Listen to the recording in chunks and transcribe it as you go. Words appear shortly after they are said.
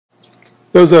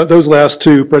those last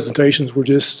two presentations were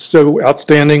just so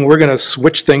outstanding. We're going to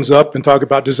switch things up and talk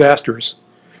about disasters,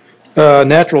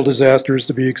 natural disasters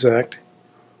to be exact.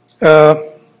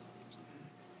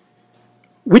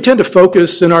 We tend to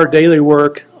focus in our daily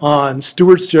work on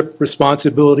stewardship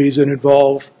responsibilities that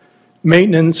involve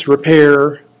maintenance,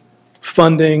 repair,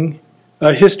 funding,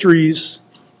 histories,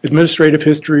 administrative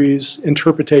histories,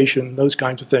 interpretation, those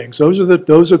kinds of things. Those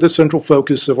are the central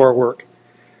focus of our work.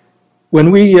 When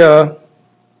we,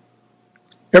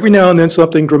 every now and then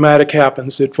something dramatic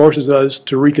happens, it forces us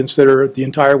to reconsider the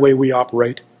entire way we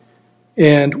operate.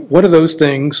 And one of those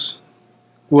things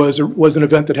was an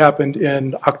event that happened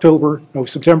in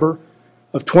September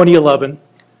of 2011,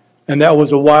 and that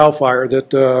was a wildfire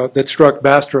that struck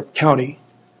Bastrop County,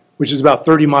 which is about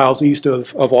 30 miles east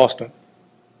of Austin.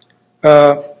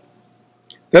 That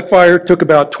fire took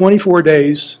about 24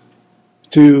 days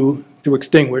to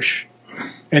extinguish,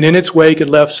 and in its wake it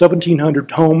left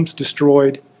 1,700 homes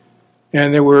destroyed,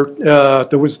 and there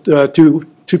was two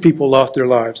people lost their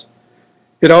lives.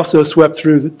 It also swept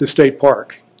through the state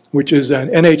park, which is an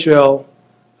NHL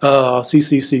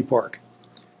CCC park.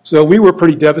 So we were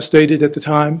pretty devastated at the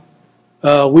time.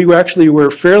 We actually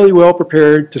were fairly well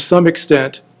prepared to some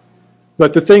extent,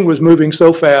 but the thing was moving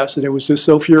so fast and it was just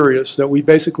so furious that we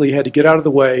basically had to get out of the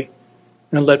way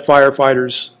and let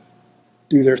firefighters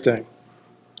do their thing.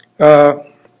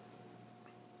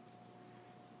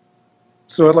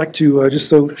 So I'd like to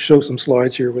just show some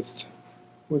slides here with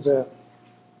that.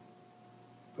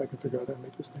 If I can figure out how to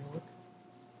make this thing work.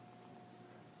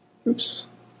 Oops.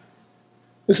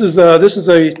 This is a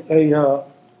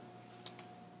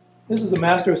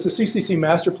master. It's the CCC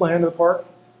master plan of the park.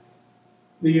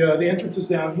 The entrance is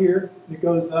down here. It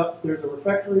goes up. There's a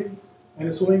refectory and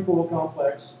a swimming pool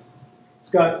complex. It's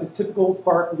got a typical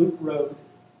park loop road.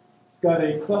 It's got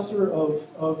a cluster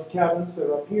of cabins that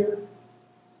are up here.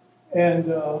 And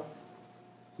let's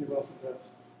see what else it has.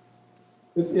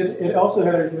 It also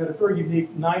had a very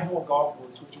unique 9-hole golf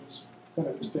course, which was kind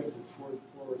of distinctive for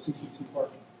a CCC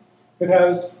park. It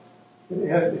has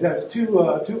two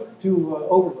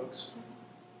overlooks,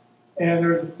 and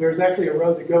there's actually a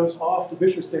road that goes off to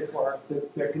Bishop State Park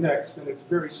that connects, and it's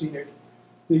very scenic.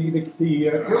 The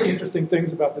really interesting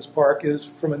things about this park is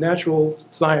from a natural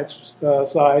science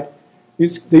side.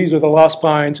 These are the lost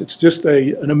pines. It's just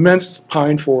an immense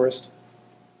pine forest,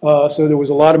 so there was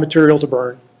a lot of material to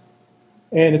burn,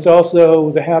 and it's also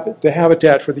the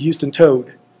habitat for the Houston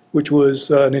toad, which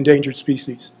was an endangered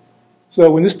species. So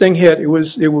when this thing hit, it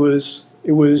was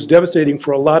devastating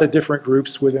for a lot of different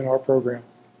groups within our program.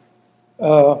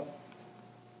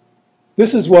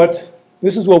 This is what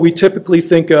we typically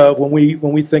think of when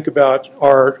we think about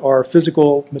our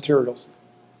physical materials.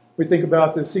 We think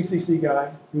about the CCC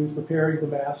guy who's preparing the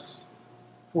masks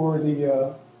for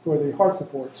the hearth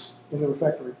supports in the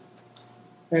refectory,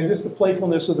 and just the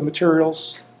playfulness of the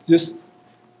materials. Just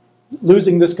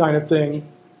losing this kind of thing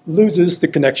loses the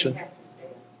connection.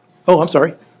 Oh, I'm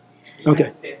sorry.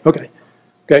 Okay.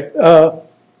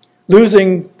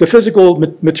 Losing the physical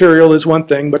material is one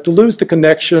thing, but to lose the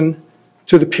connection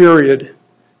to the period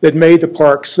that made the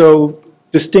park so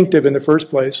distinctive in the first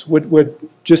place would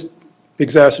just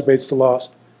exacerbates the loss.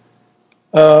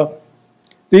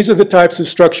 These are the types of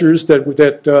structures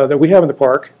that we have in the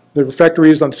park. The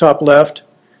refectory is on the top left.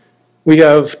 We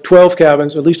have 12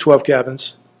 cabins, at least 12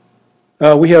 cabins.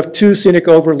 We have 2 scenic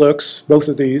overlooks, both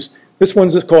of these. This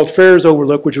one's called Fair's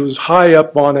Overlook, which was high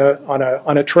up on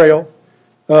a trail.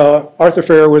 Arthur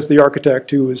Fair was the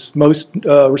architect who was most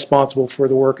responsible for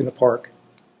the work in the park.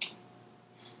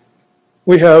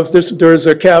 We have there's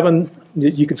a cabin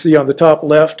that you can see on the top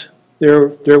left.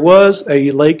 There was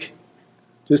a lake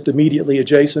just immediately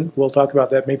adjacent. We'll talk about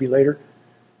that maybe later.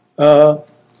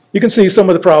 You can see some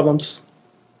of the problems.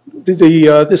 The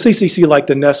CCC like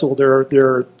to nestle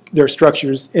their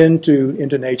structures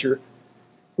into nature,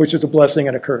 which is a blessing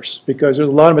and a curse because there's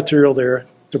a lot of material there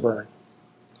to burn.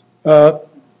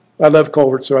 I love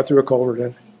culverts, so I threw a culvert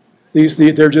in.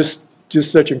 They're just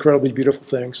such incredibly beautiful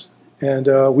things. And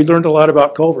we learned a lot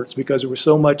about culverts because there was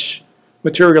so much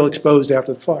material exposed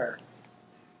after the fire.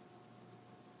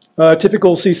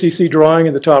 Typical CCC drawing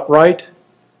in the top right.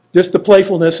 Just the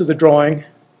playfulness of the drawing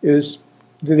is,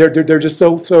 they're just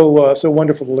so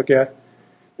wonderful to look at.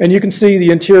 And you can see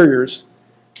the interiors.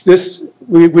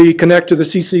 We connect to the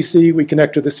CCC, we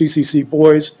connect to the CCC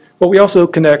boys, but we also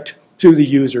connect to the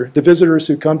user, the visitors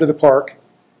who come to the park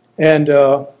and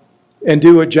do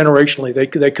it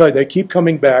generationally. They keep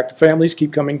coming back, the families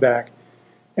keep coming back.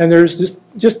 And there's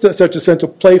just such a sense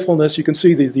of playfulness. You can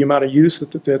see the amount of use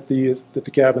that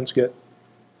the cabins get.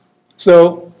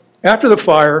 So after the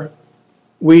fire,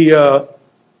 we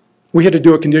we had to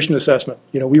do a condition assessment.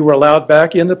 You know, we were allowed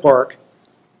back in the park,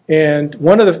 and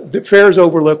one of the fair's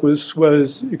overlook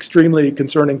was extremely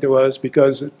concerning to us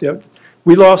because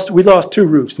we lost 2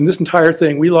 roofs. In this entire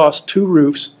thing, we lost 2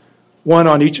 roofs, one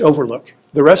on each overlook.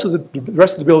 The rest of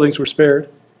the buildings were spared,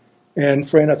 and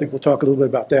Fran, I think we'll talk a little bit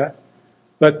about that.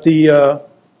 But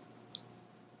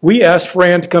we asked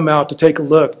Fran to come out to take a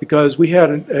look because we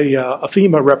had a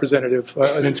FEMA representative,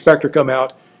 an inspector, come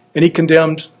out, and he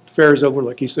condemned fair's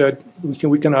overlook. He said,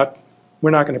 we're not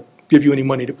going to give you any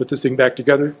money to put this thing back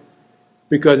together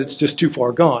because it's just too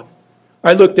far gone.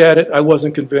 I looked at it. I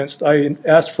wasn't convinced. I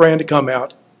asked Fran to come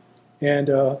out, and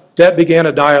that began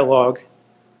a dialogue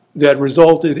that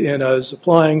resulted in us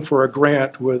applying for a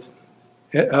grant with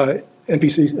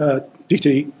NPC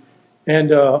DT, and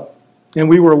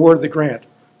we were awarded the grant.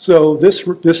 So this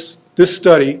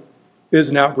study is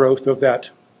an outgrowth of that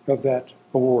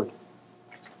award.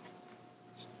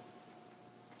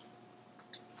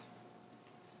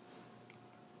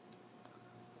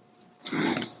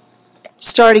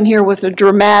 Starting here with a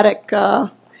dramatic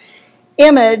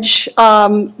image,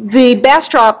 the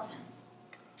Bastrop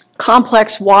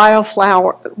complex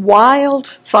wildfire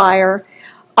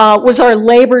was our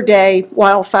Labor Day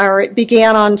wildfire. It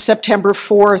began on September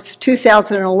 4th,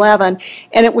 2011,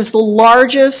 and it was the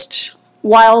largest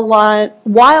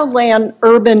wildland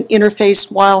urban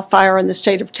interface wildfire in the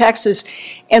state of Texas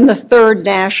and the 3rd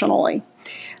nationally.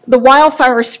 The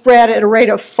wildfire spread at a rate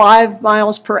of 5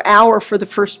 miles per hour for the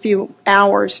first few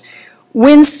hours.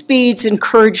 Wind speeds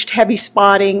encouraged heavy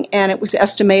spotting, and it was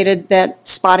estimated that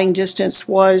spotting distance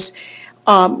was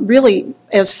really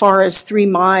as far as 3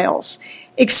 miles.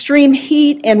 Extreme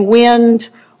heat and wind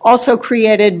also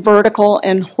created vertical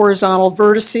and horizontal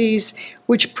vortices,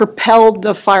 which propelled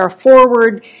the fire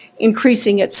forward,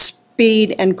 increasing its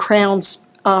speed and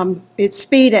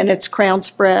its crown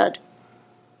spread.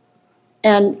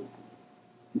 And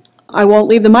I won't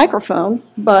leave the microphone,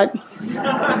 but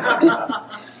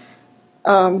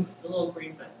the little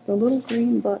green button. The little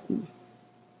green button.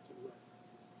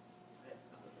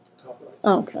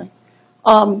 Okay.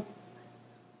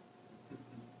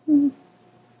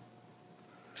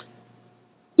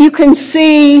 You can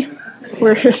see,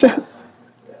 where is it?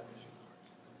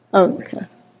 Oh, okay.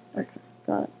 Okay,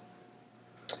 got it.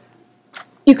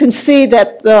 You can see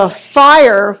that the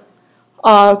fire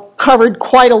covered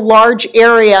quite a large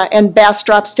area, and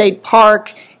Bastrop State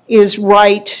Park is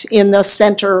right in the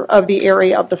center of the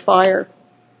area of the fire.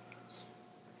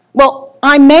 Well,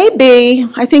 I may be,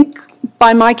 I think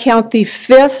by my count, the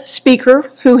 5th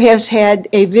speaker who has had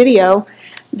a video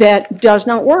that does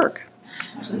not work.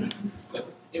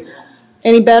 It won't.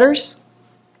 Any betters?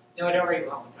 No, it already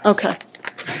won't. Okay.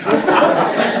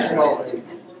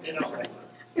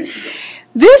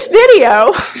 This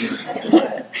video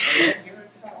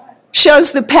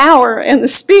shows the power and the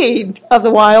speed of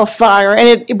the wildfire, and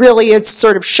it really is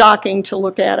sort of shocking to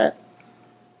look at it.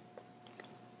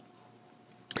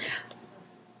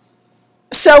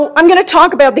 So I'm going to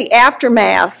talk about the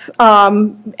aftermath.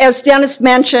 As Dennis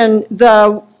mentioned,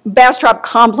 the Bastrop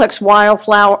complex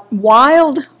wildfire,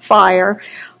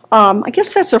 I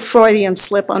guess that's a Freudian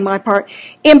slip on my part,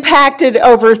 impacted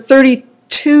over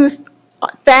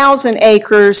 32,000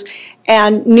 acres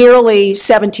and nearly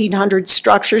 1,700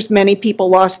 structures. Many people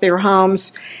lost their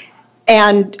homes.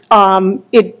 And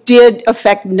it did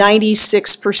affect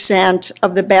 96%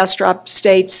 of the Bastrop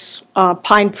State's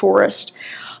pine forest.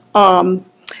 And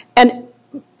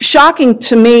shocking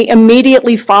to me,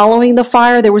 immediately following the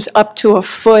fire, there was up to a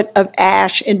foot of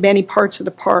ash in many parts of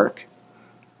the park.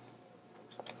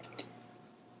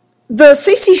 The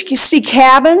CCC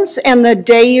cabins and the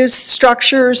day-use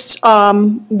structures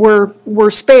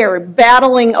were spared.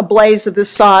 Battling a blaze of this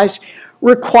size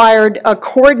required a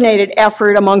coordinated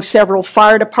effort among several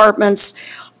fire departments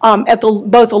at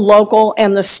both the local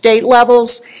and the state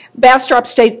levels. Bastrop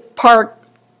State Park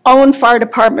own fire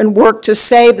department worked to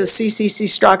save the CCC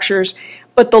structures,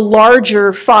 but the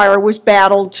larger fire was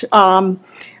battled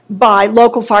by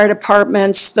local fire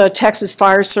departments, the Texas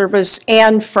Fire Service,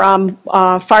 and from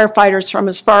firefighters from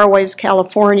as far away as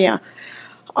California.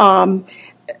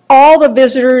 All the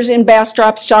visitors in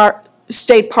Bastrop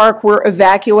State Park were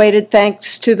evacuated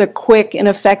thanks to the quick and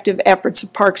effective efforts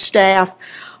of park staff.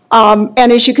 And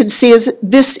as you can see in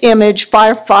this image,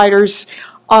 firefighters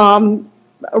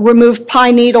removed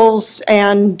pine needles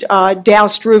and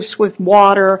doused roofs with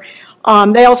water.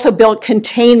 They also built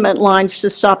containment lines to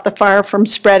stop the fire from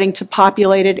spreading to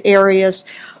populated areas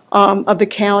of the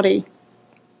county.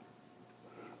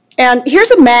 And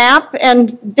here's a map,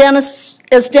 and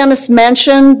as Dennis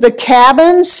mentioned, the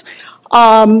cabins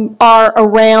are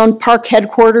around park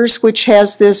headquarters, which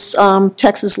has this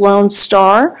Texas Lone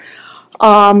Star.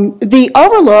 The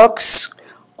overlooks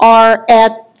are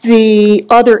at the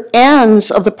other ends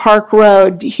of the park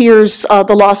road. Here's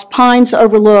the Lost Pines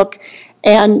overlook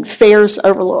and Fairs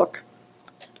overlook.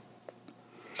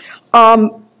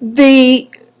 The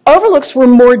overlooks were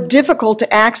more difficult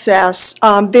to access.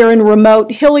 They're in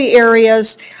remote hilly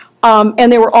areas,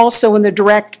 and they were also in the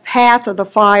direct path of the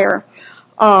fire.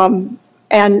 And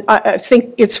I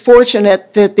think it's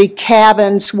fortunate that the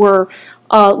cabins were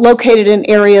located in an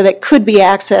area that could be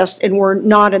accessed and were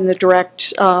not in the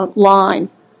direct line.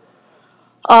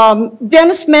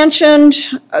 Dennis mentioned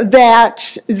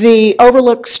that the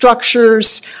overlook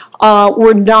structures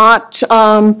were not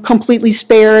completely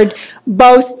spared.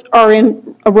 Both are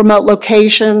in remote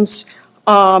locations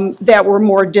that were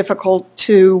more difficult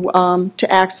to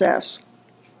access.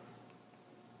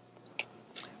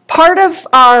 Part of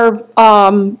our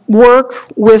work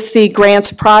with the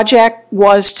grants project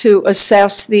was to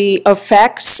assess the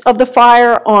effects of the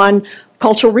fire on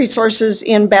cultural resources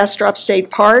in Bastrop State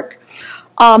Park.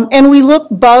 And we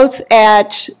looked both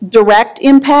at direct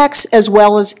impacts as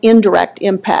well as indirect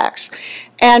impacts.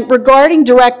 And regarding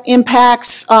direct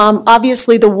impacts,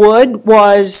 obviously the wood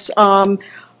was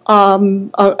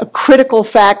a critical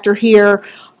factor here.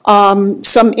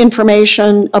 Some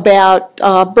information about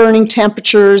burning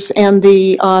temperatures and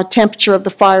the temperature of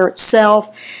the fire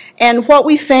itself. And what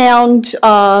we found,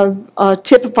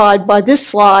 typified by this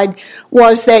slide,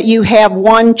 was that you have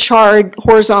one charred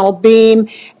horizontal beam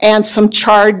and some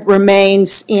charred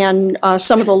remains in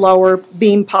some of the lower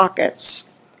beam pockets.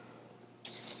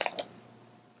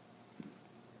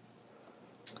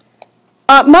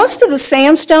 Most of the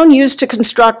sandstone used to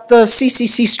construct the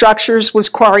CCC structures was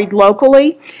quarried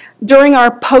locally. During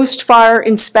our post-fire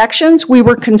inspections, we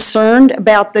were concerned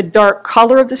about the dark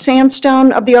color of the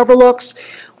sandstone of the overlooks,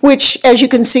 which, as you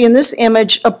can see in this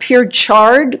image, appeared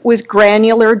charred with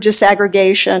granular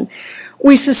disaggregation.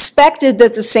 We suspected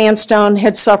that the sandstone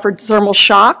had suffered thermal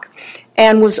shock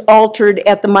and was altered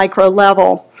at the micro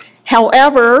level.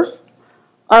 However,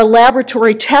 our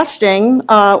laboratory testing,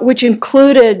 which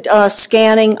included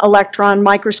scanning electron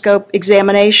microscope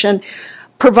examination,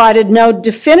 provided no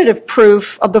definitive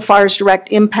proof of the fire's direct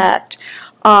impact.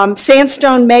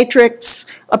 Sandstone matrix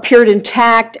appeared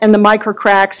intact, and the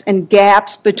microcracks and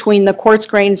gaps between the quartz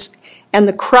grains and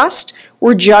the crust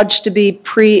were judged to be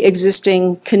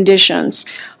pre-existing conditions.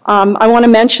 I want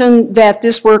to mention that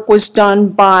this work was done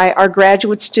by our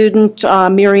graduate student,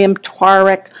 Miriam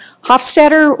Twarek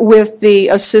Hofstetter, with the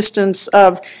assistance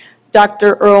of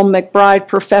Dr. Earl McBride,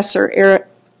 Professor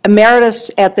Emeritus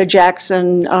at the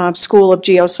Jackson School of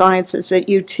Geosciences at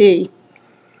UT.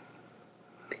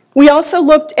 We also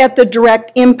looked at the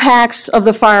direct impacts of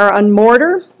the fire on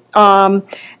mortar,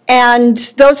 and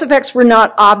those effects were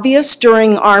not obvious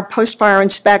during our post-fire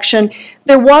inspection.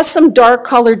 There was some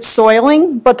dark-colored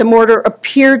soiling, but the mortar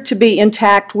appeared to be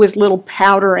intact with little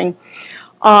powdering.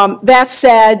 That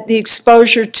said, the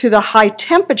exposure to the high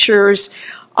temperatures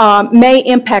may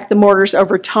impact the mortars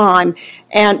over time,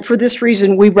 and for this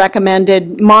reason we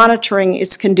recommended monitoring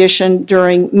its condition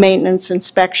during maintenance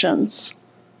inspections.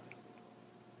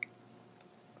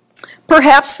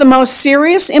 Perhaps the most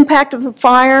serious impact of the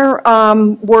fire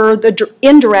were the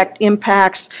indirect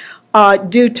impacts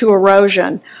due to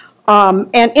erosion.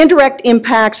 And indirect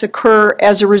impacts occur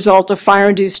as a result of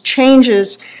fire-induced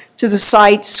changes to the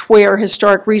sites where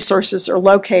historic resources are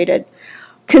located.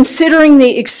 Considering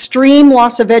the extreme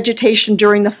loss of vegetation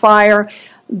during the fire,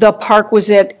 the park was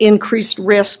at increased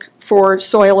risk for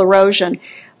soil erosion.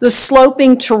 The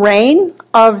sloping terrain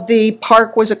of the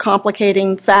park was a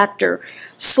complicating factor.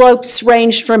 Slopes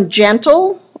ranged from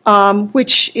gentle,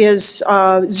 which is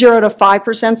 0 to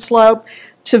 5% slope,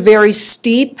 to very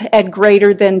steep at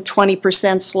greater than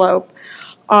 20% slope.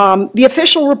 The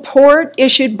official report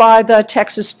issued by the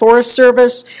Texas Forest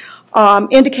Service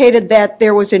indicated that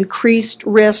there was increased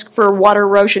risk for water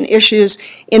erosion issues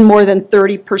in more than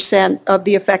 30% of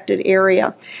the affected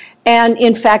area. And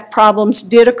in fact, problems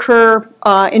did occur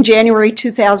in January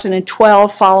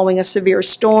 2012 following a severe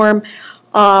storm.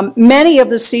 Many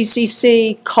of the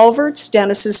CCC culverts,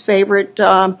 Dennis's favorite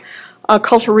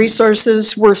cultural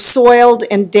resources, were soiled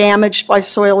and damaged by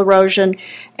soil erosion,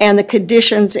 and the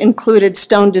conditions included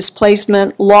stone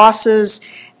displacement, losses,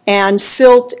 and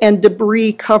silt and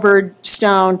debris covered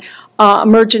stone.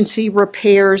 Emergency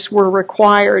repairs were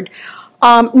required.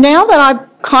 Now that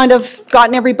I've kind of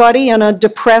gotten everybody in a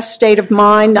depressed state of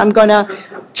mind, I'm going to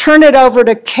turn it over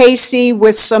to Casey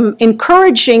with some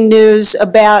encouraging news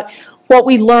about what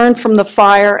we learned from the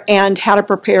fire and how to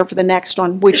prepare for the next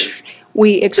one, which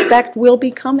we expect will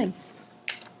be coming.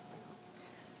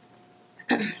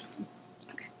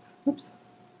 Oops.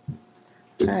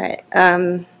 All right.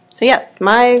 So yes,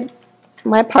 my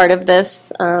part of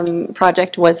this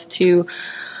project was to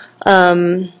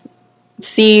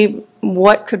see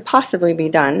what could possibly be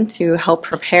done to help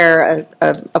prepare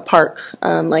a park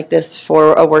like this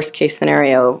for a worst case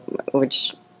scenario,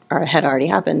 which had already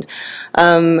happened.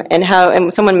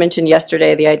 And someone mentioned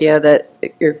yesterday the idea that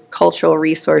your cultural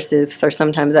resources are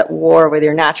sometimes at war with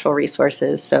your natural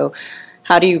resources. So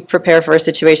how do you prepare for a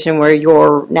situation where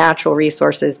your natural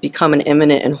resources become an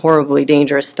imminent and horribly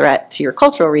dangerous threat to your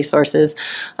cultural resources?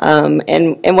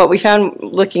 And what we found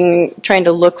trying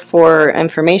to look for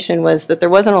information was that there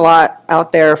wasn't a lot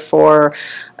out there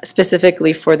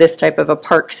specifically for this type of a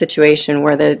park situation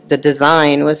where the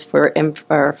design was for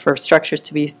structures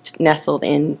to be nestled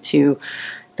into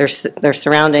their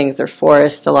surroundings, their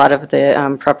forest. A lot of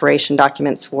the preparation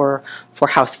documents were for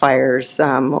house fires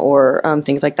or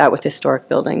things like that with historic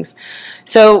buildings.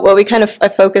 So what we kind of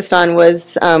focused on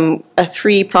was a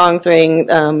three-pronged thing,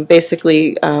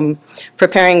 basically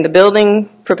preparing the building,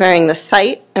 preparing the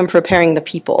site, and preparing the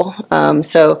people.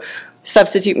 So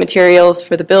substitute materials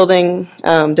for the building,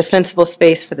 defensible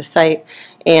space for the site,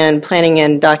 and planning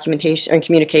and documentation and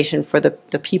communication for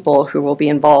the people who will be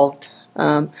involved.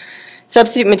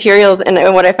 Substitute materials, and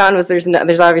what I found was there's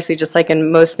obviously, just like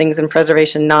in most things in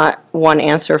preservation, not one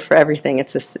answer for everything.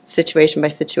 It's a situation by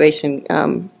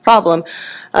situation problem.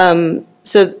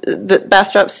 So the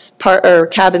Bastrop's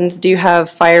cabins do have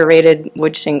fire-rated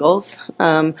wood shingles,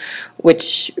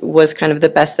 which was kind of the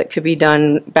best that could be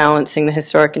done, balancing the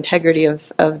historic integrity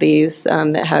of these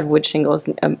that had wood shingles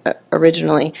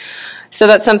originally. So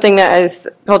that's something that, as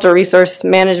cultural resource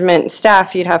management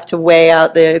staff, you'd have to weigh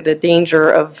out the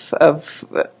danger of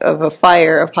a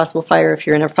fire, a possible fire, if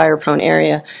you're in a fire-prone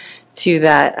area, to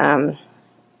that.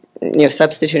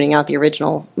 Substituting out the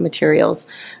original materials,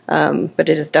 but it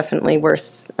is definitely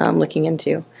worth looking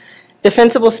into.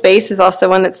 Defensible space is also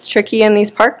one that's tricky in these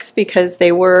parks because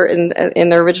they were in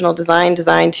their original design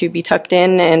designed to be tucked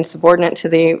in and subordinate to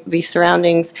the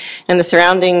surroundings, and the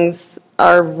surroundings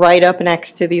are right up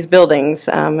next to these buildings,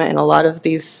 and a lot of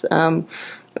these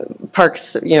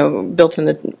parks, built in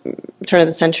the turn of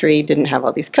the century, didn't have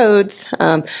all these codes.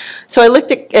 So I looked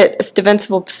at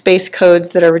defensible space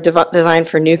codes that are designed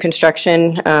for new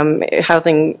construction,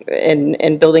 housing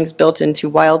and buildings built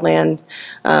into wildland,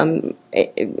 and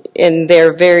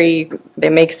they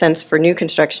make sense for new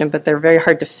construction, but they're very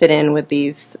hard to fit in with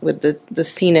the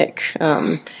scenic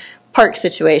park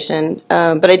situation.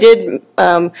 But I did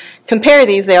compare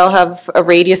these. They all have a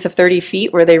radius of 30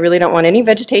 feet where they really don't want any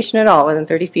vegetation at all within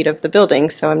 30 feet of the building.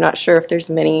 So I'm not sure if there's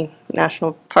many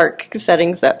national park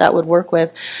settings that would work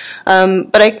with.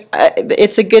 But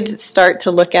it's a good start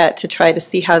to look at to try to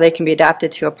see how they can be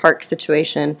adapted to a park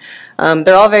situation.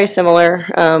 They're all very similar.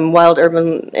 Wild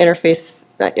Urban Interface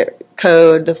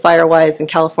Code, the Firewise, and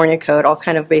California Code all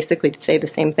kind of basically say the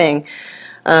same thing.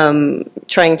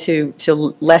 Trying to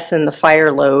lessen the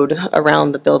fire load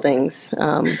around the buildings.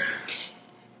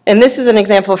 And this is an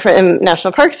example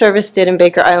National Park Service did in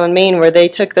Baker Island, Maine, where they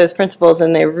took those principles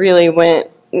and they really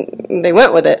went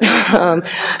with it.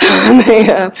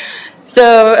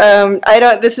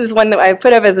 This is one that I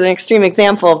put up as an extreme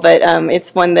example, but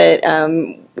it's one that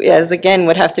as again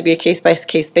would have to be a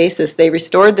case-by-case basis. They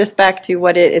restored this back to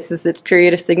what its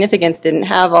period of significance, didn't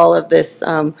have all of this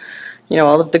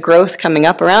all of the growth coming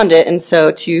up around it, and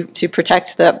so to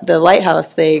protect the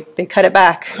lighthouse, they cut it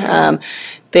back.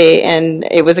 And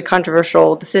it was a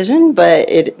controversial decision,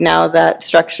 but now that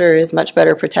structure is much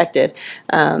better protected.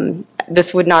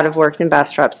 This would not have worked in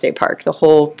Bastrop State Park. The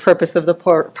whole purpose of the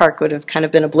park would have kind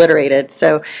of been obliterated.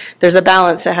 So there's a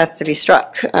balance that has to be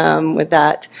struck with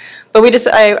that. But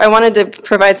I wanted to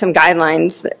provide some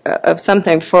guidelines of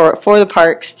something for the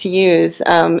parks to use.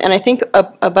 And I think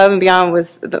above and beyond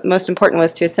the most important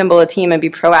was to assemble a team and be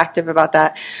proactive about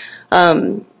that.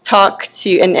 Talk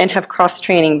to and have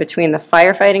cross-training between the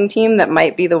firefighting team that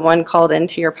might be the one called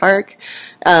into your park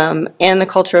and the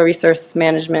cultural resource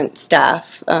management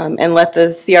staff, and let the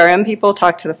CRM people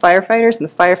talk to the firefighters, and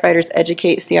the firefighters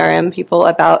educate CRM people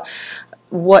about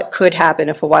what could happen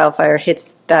if a wildfire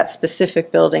hits that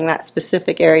specific building, that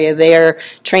specific area. They are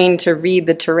trained to read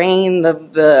the terrain,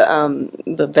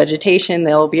 the vegetation.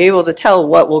 They'll be able to tell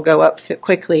what will go up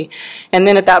quickly. And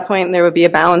then at that point, there would be a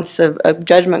balance of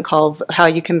judgment call of how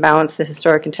you can balance the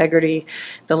historic integrity,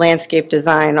 the landscape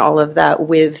design, all of that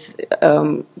with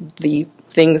the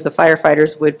things the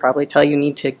firefighters would probably tell you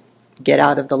need to get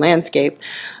out of the landscape.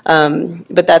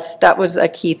 But that was a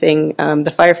key thing.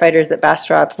 The firefighters at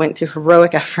Bastrop went to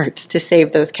heroic efforts to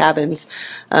save those cabins,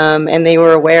 and they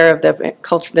were aware of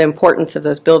the importance of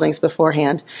those buildings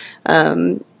beforehand.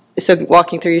 So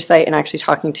walking through your site and actually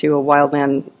talking to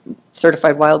a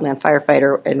certified wildland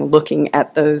firefighter and looking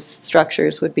at those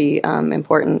structures would be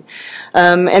important.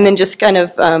 And then just kind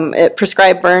of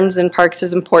prescribe burns in parks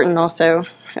is important also.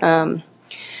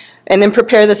 And then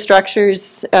prepare the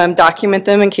structures, document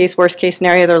them in case worst case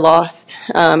scenario they're lost,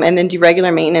 and then do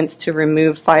regular maintenance to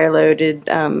remove fire-loaded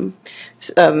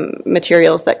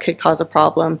materials that could cause a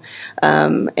problem,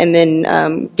 and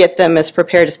then get them as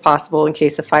prepared as possible in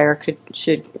case a fire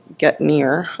should get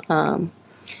near.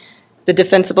 The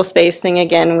defensible space thing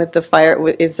again with the fire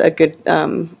is a good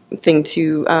thing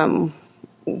to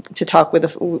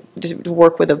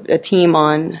work with a team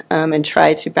on, and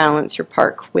try to balance your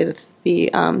park with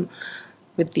the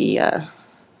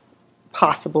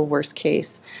possible worst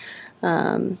case.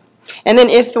 And then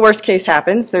if the worst case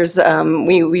happens, there's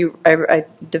I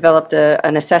developed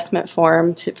an assessment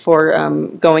form for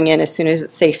going in as soon as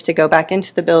it's safe to go back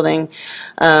into the building,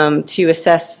 to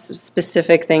assess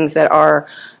specific things that are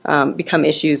become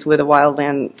issues with a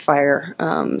wildland fire.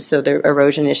 So there are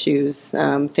erosion issues,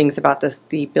 things about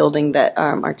the building that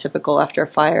are typical after a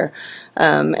fire.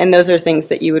 And those are things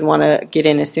that you would want to get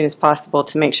in as soon as possible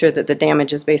to make sure that the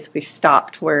damage is basically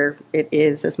stopped where it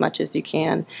is as much as you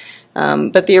can.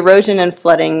 But the erosion and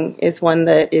flooding is one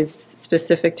that is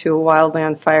specific to a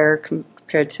wildland fire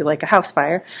compared to like a house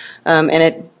fire. And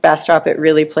at Bastrop it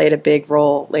really played a big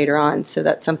role later on, so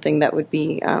that's something that would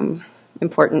be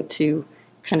important to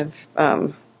kind of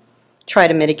try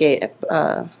to mitigate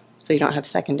so you don't have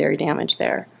secondary damage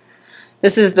there.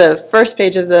 This is the first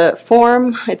page of the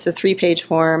form. It's a 3-page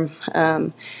form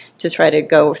to try to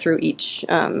go through each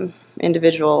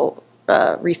individual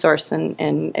resource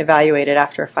and evaluate it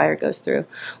after a fire goes through.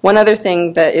 One other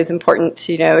thing that is important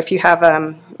to know, if you have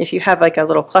like a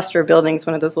little cluster of buildings,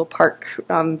 one of those little park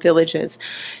villages,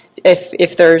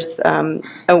 if there's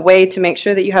a way to make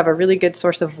sure that you have a really good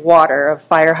source of water, a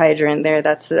fire hydrant there,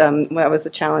 that was the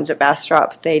challenge at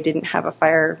Bastrop. They didn't have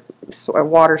a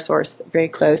water source very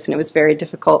close, and it was very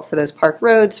difficult for those park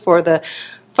roads for the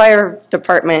fire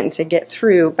department to get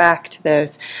through back to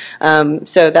those.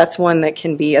 So that's one that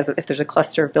can be, if there's a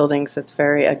cluster of buildings, that's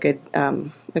a good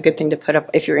thing to put up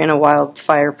if you're in a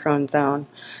wildfire prone zone,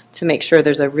 to make sure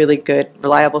there's a really good,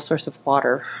 reliable source of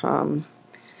water.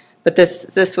 But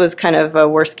this was kind of a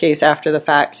worst case after the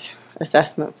fact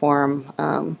assessment form.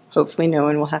 Hopefully no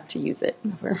one will have to use it,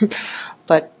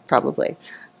 but probably.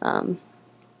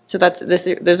 So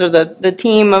those are the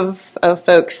team of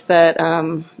folks that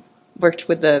worked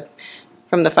with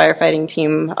from the firefighting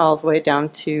team all the way down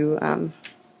to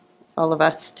all of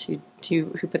us who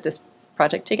put this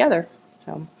project together.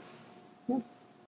 So.